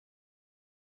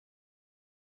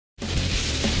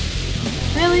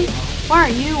Why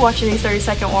aren't you watching these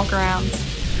 30-second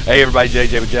walk-arounds? Hey everybody,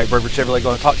 JJ with Jack Burford Chevrolet,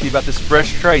 going to talk to you about this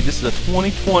fresh trade. This is a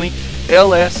 2020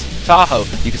 LS Tahoe.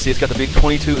 You can see it's got the big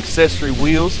 22 accessory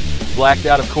wheels, blacked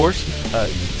out of course.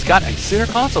 It's got a center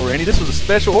console, Randy. This was a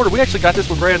special order. We actually got this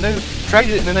one brand new,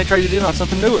 traded it, and then they traded it in on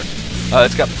something newer.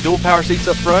 It's got dual power seats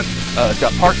up front. It's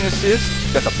got parking assist.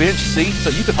 It's got the bench seat,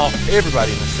 so you can haul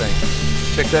everybody in this thing.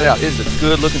 Check that out. It is a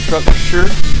good looking truck for sure.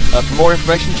 For more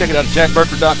information, check it out at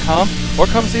jackburford.com or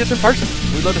come see us in person.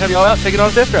 We'd love to have you all out. Take it on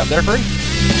a test drive. They're free.